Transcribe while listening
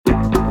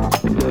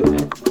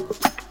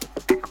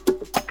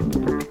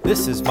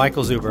This is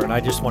Michael Zuber, and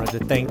I just wanted to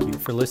thank you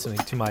for listening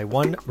to my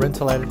One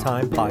Rental at a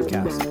Time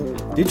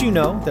podcast. Did you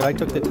know that I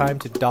took the time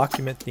to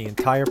document the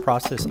entire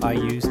process I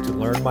used to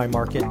learn my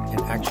market and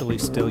actually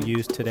still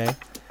use today?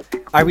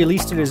 I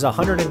released it as a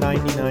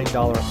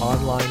 $199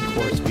 online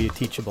course via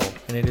Teachable,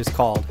 and it is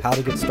called How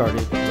to Get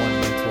Started One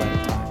Rental at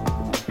a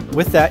Time.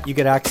 With that, you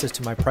get access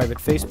to my private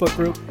Facebook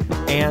group,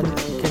 and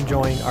you can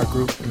join our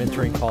group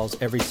mentoring calls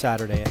every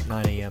Saturday at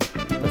 9 a.m.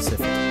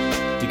 Pacific.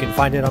 You can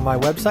find it on my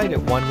website at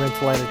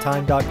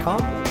onerentalatatime.com.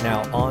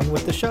 Now on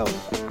with the show.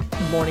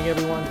 Good morning,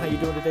 everyone. How you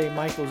doing today?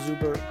 Michael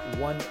Zuber,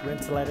 One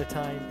Rental at a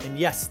Time. And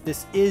yes,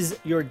 this is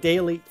your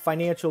daily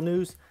financial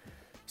news.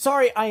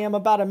 Sorry, I am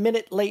about a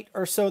minute late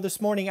or so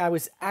this morning. I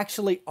was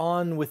actually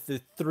on with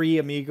the three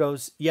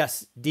amigos.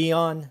 Yes,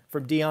 Dion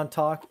from Dion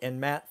Talk and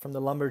Matt from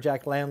the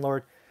Lumberjack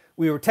Landlord.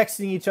 We were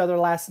texting each other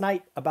last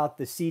night about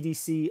the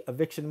CDC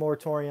eviction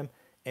moratorium,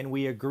 and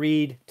we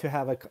agreed to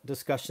have a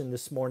discussion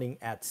this morning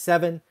at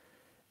 7.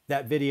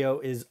 That video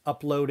is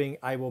uploading.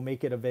 I will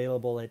make it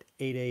available at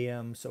 8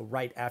 a.m. So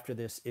right after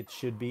this, it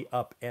should be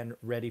up and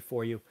ready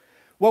for you.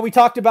 What we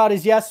talked about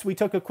is, yes, we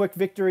took a quick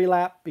victory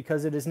lap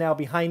because it is now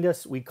behind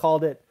us. I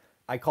called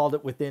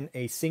it within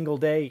a single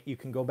day. You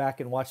can go back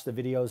and watch the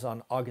videos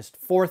on August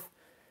 4th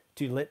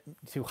to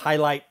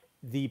highlight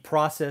the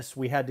process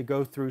we had to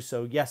go through.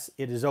 So yes,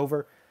 it is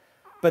over.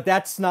 But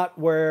that's not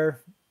where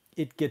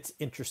it gets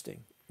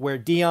interesting. Where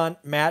Dion,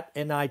 Matt,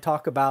 and I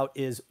talk about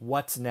is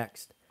what's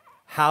next.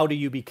 How do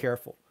you be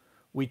careful?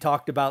 We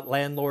talked about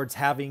landlords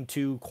having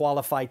to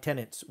qualify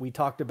tenants. We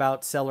talked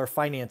about seller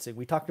financing.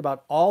 We talked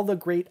about all the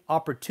great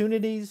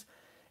opportunities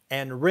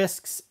and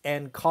risks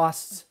and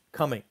costs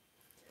coming.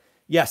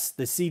 Yes,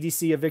 the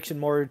CDC eviction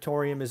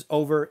moratorium is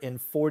over in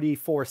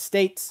 44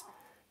 states.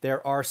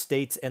 There are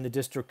states and the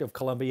District of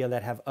Columbia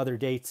that have other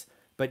dates.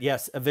 But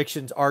yes,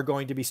 evictions are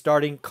going to be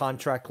starting.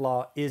 Contract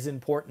law is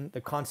important.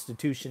 The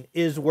Constitution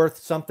is worth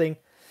something.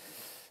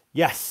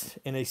 Yes,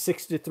 in a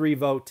 6-3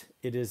 vote,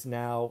 it is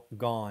now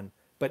gone.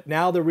 But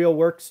now the real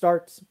work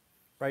starts,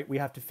 right? We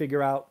have to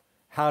figure out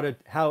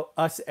how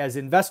us as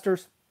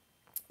investors,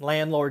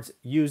 landlords,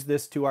 use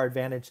this to our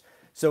advantage.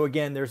 So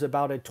again, there's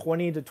about a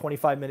 20 to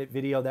 25 minute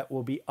video that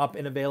will be up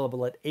and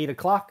available at 8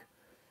 o'clock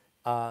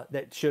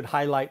that should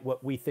highlight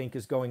what we think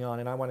is going on.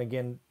 And I want to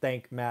again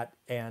thank Matt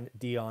and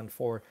Dion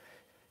for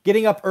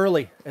getting up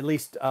early, at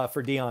least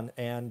for Dion,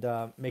 and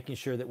making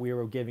sure that we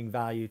were giving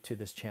value to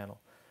this channel.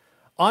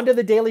 On to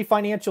the daily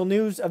financial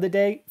news of the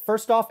day.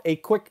 First off, a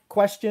quick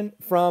question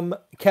from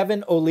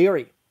Kevin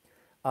O'Leary.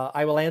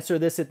 I will answer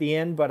this at the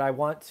end, but I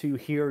want to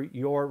hear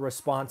your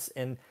response.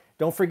 And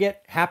don't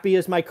forget, Happy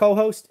is my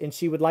co-host, and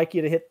she would like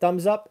you to hit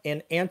thumbs up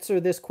and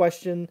answer this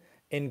question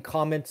in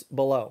comments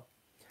below.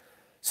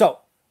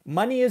 So,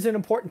 money is an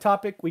important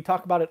topic. We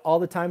talk about it all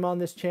the time on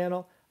this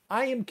channel.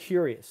 I am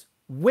curious,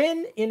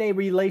 when in a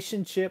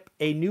relationship,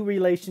 a new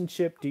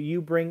relationship, do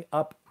you bring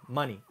up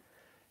money?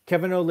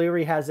 Kevin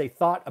O'Leary has a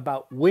thought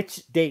about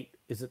which date.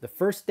 Is it the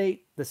first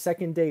date, the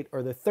second date,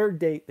 or the third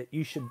date that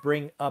you should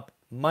bring up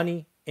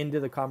money into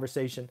the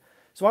conversation?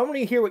 So I want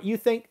to hear what you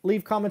think.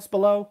 Leave comments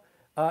below,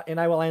 and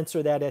I will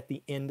answer that at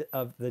the end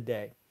of the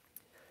day.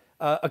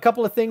 A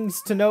couple of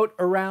things to note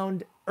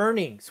around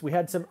earnings. We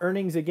had some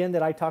earnings, again,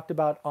 that I talked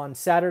about on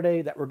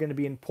Saturday that were going to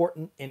be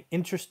important and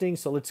interesting,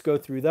 so let's go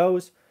through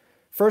those.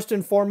 First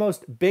and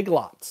foremost, Big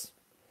Lots.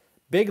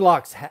 Big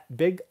Lots, had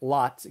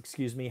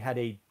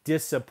a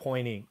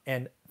disappointing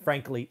and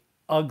frankly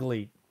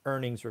ugly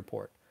earnings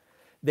report.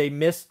 They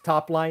missed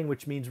top line,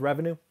 which means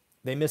revenue.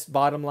 They missed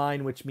bottom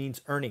line, which means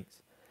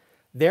earnings.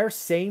 Their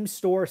same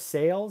store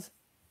sales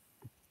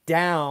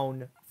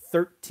down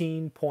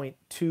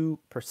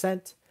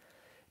 13.2%.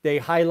 They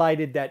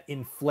highlighted that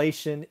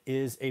inflation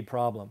is a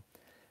problem.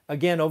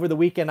 Again, over the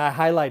weekend, I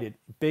highlighted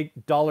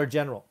Big Dollar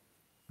General,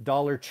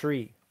 Dollar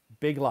Tree,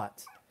 Big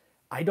Lots.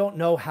 I don't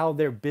know how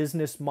their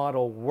business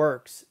model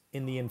works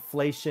in the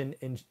inflation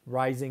and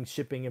rising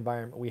shipping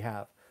environment we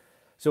have.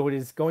 So it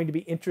is going to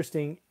be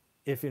interesting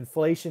if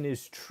inflation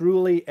is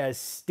truly as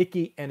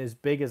sticky and as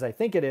big as I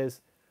think it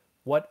is,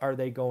 what are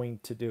they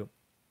going to do?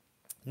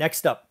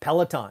 Next up,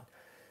 Peloton.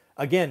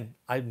 Again,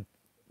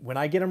 when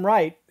I get them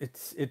right,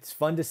 it's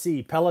fun to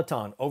see.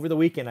 Peloton, over the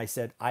weekend, I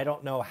said, I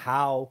don't know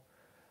how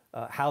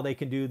they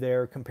can do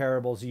their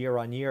comparables year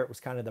on year. It was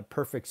kind of the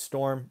perfect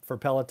storm for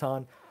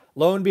Peloton.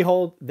 Lo and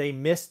behold, they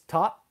missed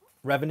top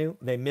revenue.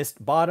 They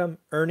missed bottom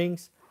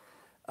earnings.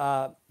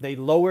 They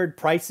lowered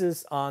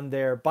prices on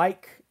their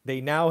bike. They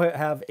now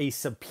have a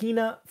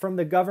subpoena from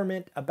the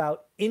government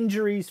about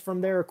injuries from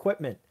their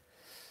equipment.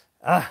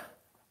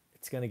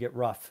 It's going to get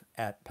rough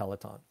at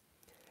Peloton.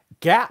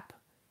 Gap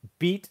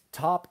beat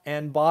top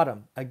and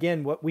bottom.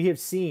 Again, what we have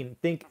seen,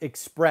 think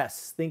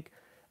Express,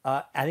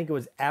 I think it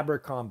was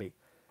Abercrombie.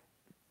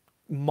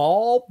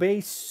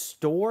 Mall-based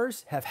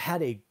stores have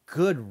had a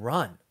good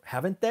run,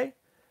 haven't they?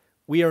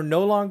 We are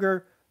no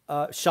longer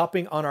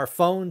shopping on our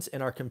phones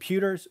and our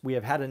computers. We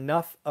have had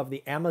enough of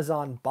the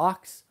Amazon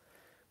box.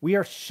 We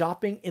are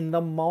shopping in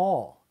the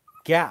mall.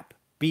 Gap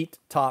beat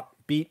top,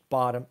 beat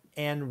bottom,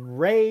 and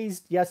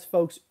raised, yes,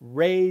 folks,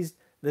 raised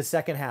the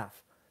second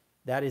half.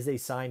 That is a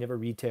sign of a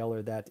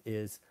retailer that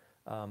is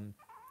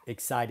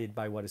excited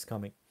by what is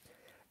coming.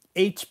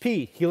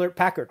 HP, Hewlett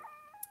Packard,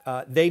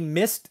 they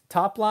missed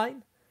top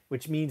line,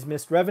 which means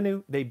missed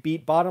revenue. They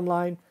beat bottom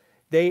line.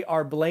 They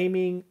are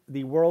blaming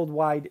the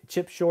worldwide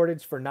chip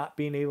shortage for not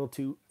being able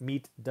to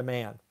meet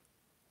demand.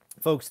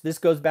 Folks, this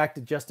goes back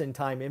to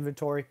just-in-time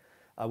inventory.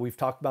 We've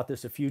talked about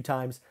this a few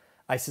times.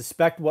 I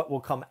suspect what will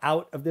come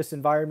out of this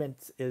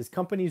environment is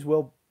companies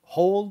will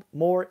hold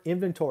more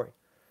inventory.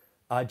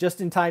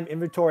 Just-in-time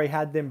inventory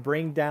had them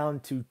bring down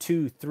to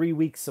 2-3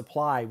 weeks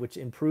supply, which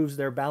improves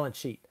their balance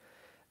sheet,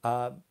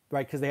 right?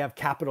 Because they have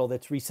capital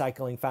that's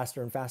recycling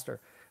faster and faster.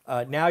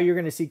 Now you're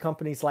going to see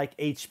companies like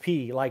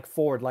HP, like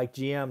Ford, like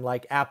GM,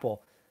 like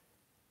Apple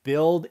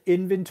build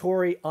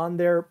inventory on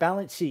their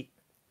balance sheet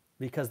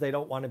because they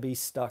don't want to be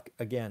stuck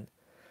again.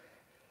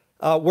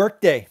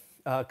 Workday,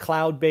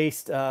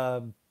 cloud-based,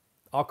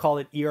 I'll call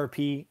it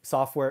ERP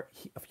software,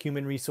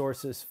 human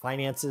resources,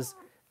 finances,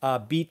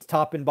 beat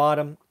top and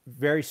bottom,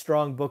 very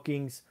strong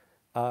bookings,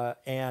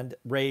 and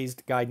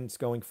raised guidance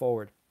going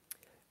forward.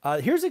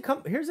 Here's a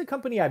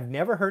company I've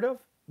never heard of.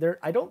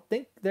 I don't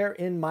think they're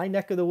in my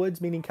neck of the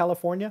woods, meaning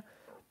California.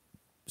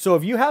 So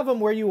if you have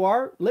them where you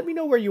are, let me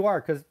know where you are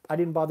because I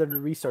didn't bother to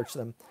research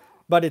them.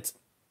 But it's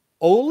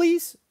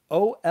Ollie's,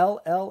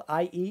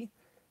 Ollie,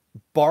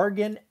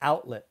 Bargain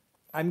Outlet.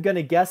 I'm going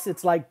to guess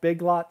it's like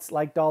Big Lots,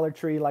 like Dollar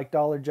Tree, like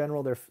Dollar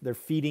General. They're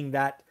feeding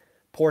that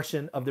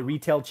portion of the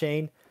retail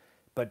chain.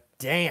 But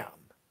damn,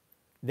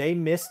 they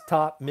missed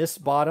top,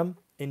 missed bottom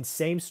in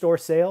same-store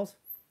sales.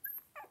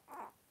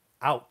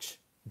 Ouch.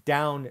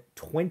 Down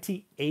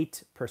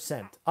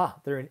 28%.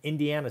 They're in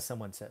Indiana,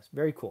 someone says.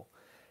 Very cool.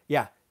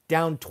 Yeah,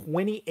 down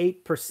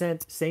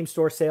 28%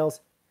 same-store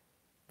sales.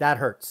 That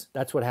hurts.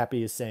 That's what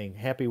Happy is saying.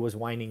 Happy was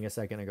whining a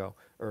second ago.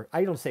 Or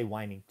I don't say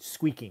whining,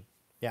 squeaking.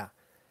 Yeah.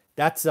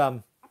 That's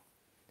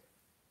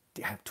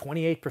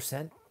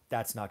 28%.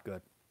 That's not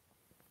good.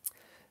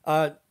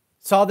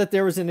 Saw that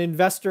there was an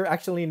investor,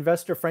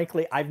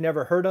 frankly, I've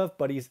never heard of,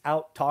 but he's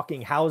out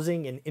talking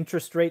housing and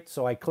interest rates.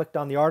 So I clicked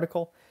on the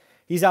article.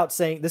 He's out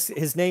saying this.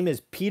 His name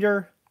is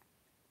Peter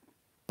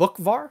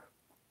Bookvar.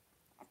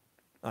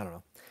 I don't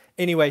know.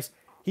 Anyways,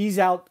 he's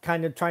out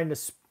kind of trying to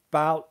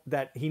spout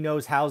that he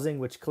knows housing,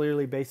 which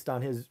clearly based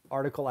on his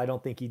article, I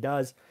don't think he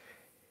does.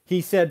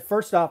 He said,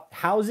 first off,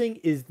 housing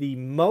is the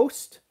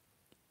most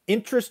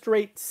interest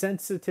rate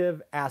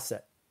sensitive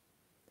asset.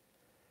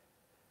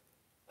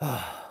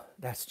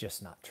 That's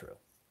just not true.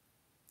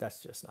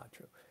 That's just not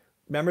true.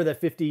 Remember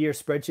that 50-year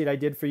spreadsheet I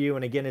did for you?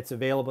 And again, it's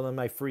available in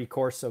my free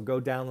course, so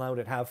go download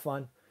it, have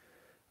fun.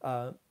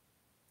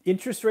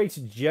 Interest rates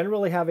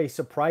generally have a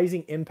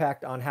surprising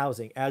impact on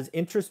housing. As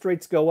interest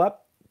rates go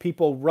up,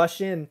 people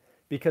rush in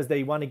because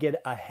they want to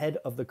get ahead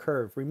of the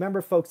curve.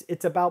 Remember, folks,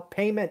 it's about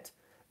payment,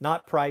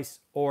 not price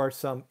or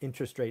some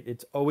interest rate.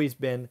 It's always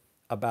been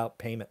about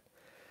payment.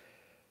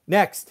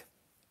 Next,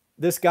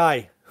 this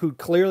guy who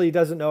clearly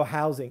doesn't know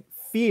housing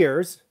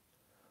fears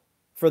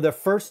for the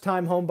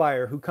first-time home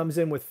buyer who comes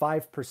in with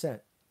 5%.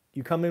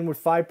 You come in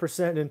with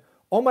 5% and,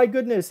 oh my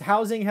goodness,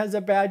 housing has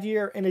a bad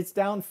year and it's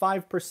down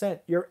 5%.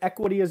 Your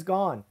equity is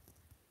gone.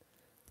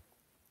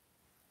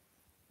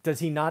 Does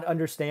he not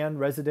understand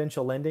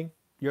residential lending?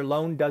 Your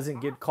loan doesn't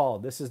get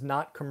called. This is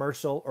not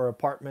commercial or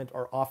apartment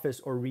or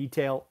office or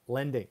retail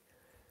lending.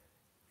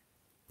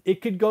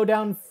 It could go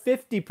down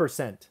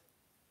 50%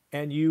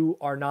 and you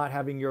are not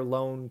having your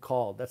loan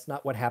called. That's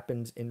not what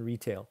happens in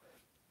retail.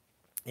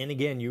 And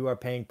again, you are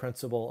paying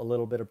principal, a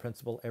little bit of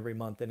principal every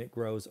month, and it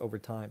grows over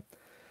time.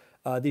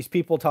 These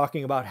people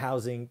talking about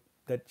housing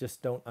that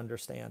just don't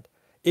understand.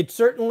 It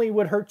certainly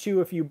would hurt you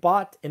if you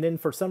bought and then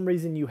for some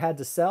reason you had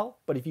to sell.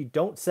 But if you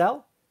don't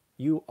sell,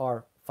 you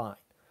are fine.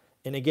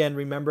 And again,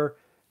 remember,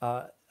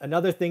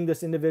 another thing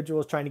this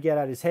individual is trying to get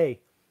at is, hey,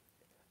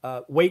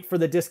 wait for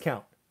the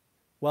discount.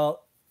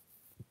 Well,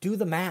 do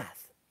the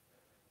math.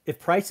 If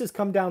prices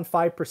come down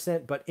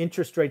 5%, but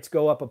interest rates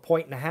go up 1.5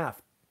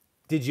 points,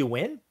 did you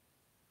win?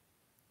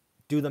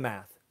 Do the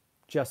math.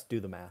 Just do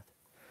the math.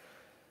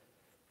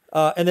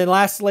 And then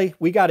lastly,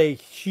 we got a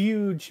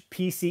huge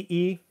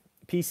PCE.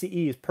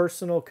 PCE is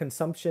personal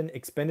consumption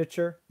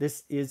expenditure.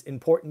 This is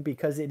important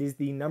because it is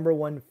the number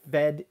one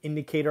Fed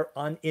indicator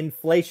on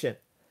inflation.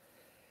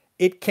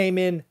 It came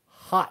in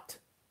hot.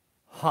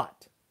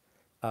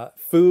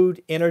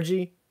 Food,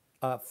 energy,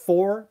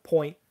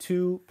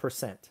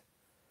 4.2%.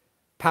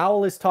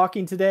 Powell is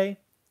talking today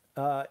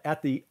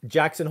at the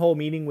Jackson Hole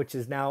meeting, which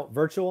is now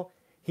virtual.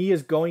 He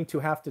is going to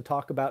have to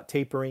talk about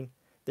tapering.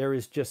 There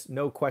is just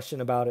no question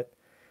about it.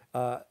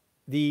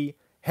 The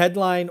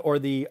headline or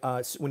the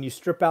when you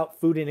strip out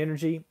food and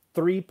energy,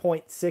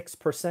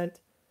 3.6%.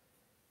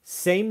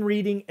 Same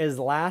reading as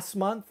last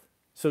month.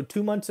 So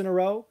 2 months in a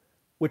row,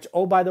 which,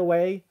 oh, by the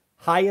way,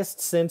 highest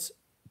since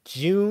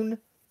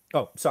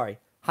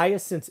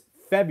highest since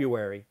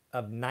February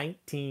of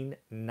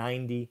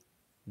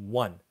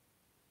 1991.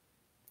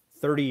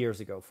 30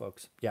 years ago,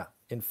 folks. Yeah,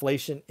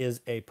 inflation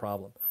is a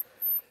problem.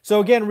 So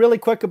again, really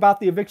quick about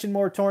the eviction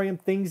moratorium,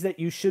 things that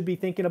you should be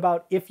thinking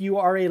about if you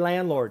are a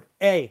landlord.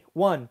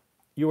 One,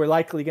 you are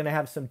likely going to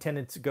have some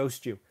tenants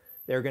ghost you.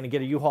 They're going to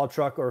get a U-Haul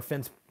truck or a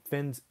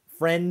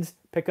friend's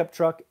pickup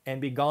truck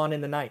and be gone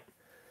in the night.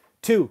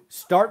 2,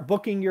 start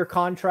booking your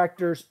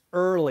contractors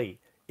early.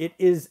 It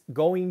is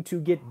going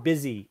to get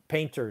busy.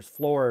 Painters,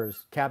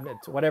 floors,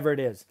 cabinets, whatever it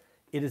is.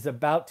 It is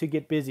about to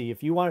get busy.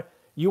 If you want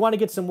to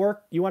get some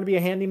work, you want to be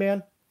a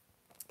handyman,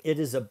 it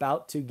is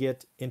about to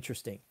get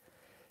interesting.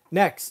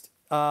 Next,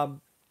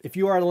 if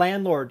you are a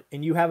landlord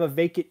and you have a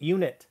vacant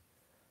unit,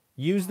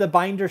 use the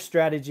binder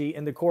strategy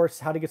in the course,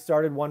 How to Get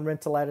Started One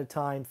Rental at a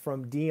Time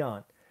from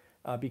Dion,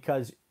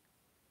 because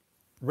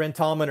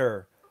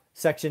Rentometer,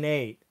 Section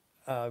 8,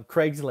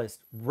 Craigslist,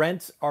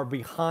 rents are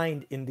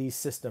behind in these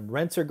systems.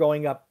 Rents are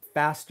going up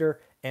faster,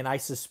 and I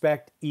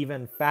suspect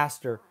even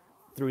faster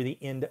through the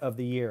end of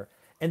the year.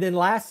 And then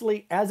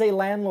lastly, as a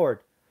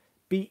landlord,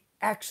 be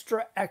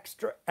extra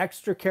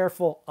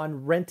careful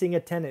on renting a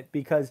tenant,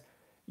 because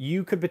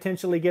you could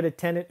potentially get a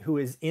tenant who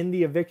is in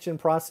the eviction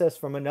process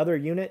from another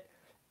unit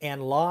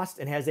and lost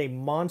and has a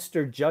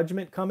monster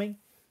judgment coming,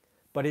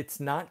 but it's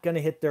not going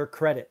to hit their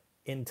credit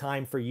in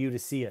time for you to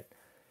see it.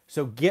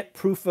 So get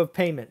proof of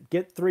payment,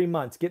 get 3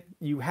 months,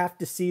 you have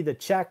to see the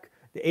check,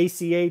 the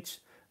ACH,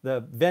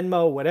 the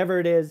Venmo, whatever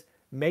it is.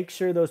 Make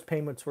sure those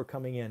payments were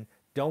coming in.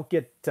 Don't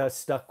get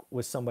stuck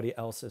with somebody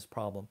else's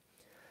problem.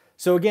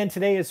 So again,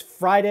 today is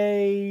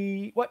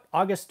Friday,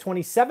 August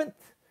 27th.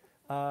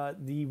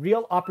 The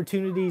real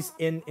opportunities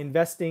in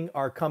investing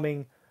are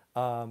coming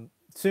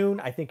soon.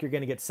 I think you're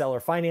going to get seller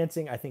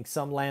financing. I think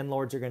some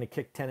landlords are going to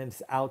kick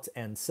tenants out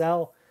and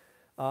sell.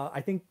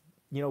 I think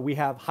we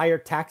have higher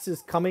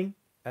taxes coming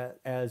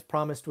as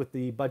promised with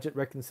the budget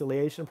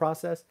reconciliation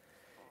process.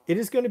 It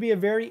is going to be a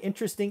very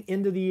interesting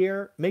end of the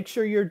year. Make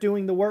sure you're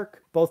doing the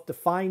work, both to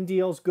find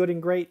deals, good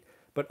and great,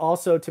 but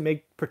also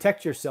to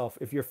protect yourself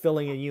if you're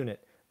filling a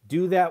unit.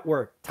 Do that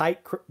work.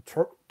 Tight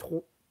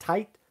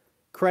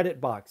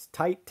credit box,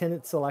 tight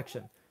tenant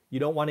selection. You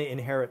don't want to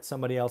inherit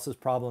somebody else's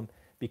problem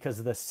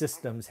because the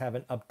systems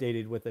haven't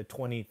updated with a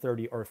 $20,000,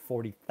 $30,000, or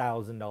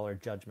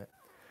 $40,000 judgment.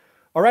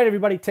 All right,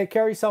 everybody, take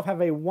care of yourself.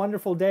 Have a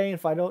wonderful day.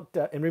 If I don't,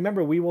 and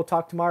remember, we will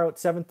talk tomorrow at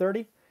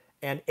 7:30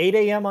 and 8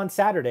 a.m. on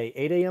Saturday,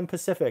 8 a.m.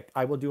 Pacific.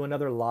 I will do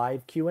another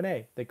live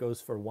Q&A that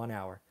goes for 1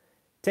 hour.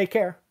 Take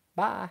care.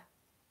 Bye.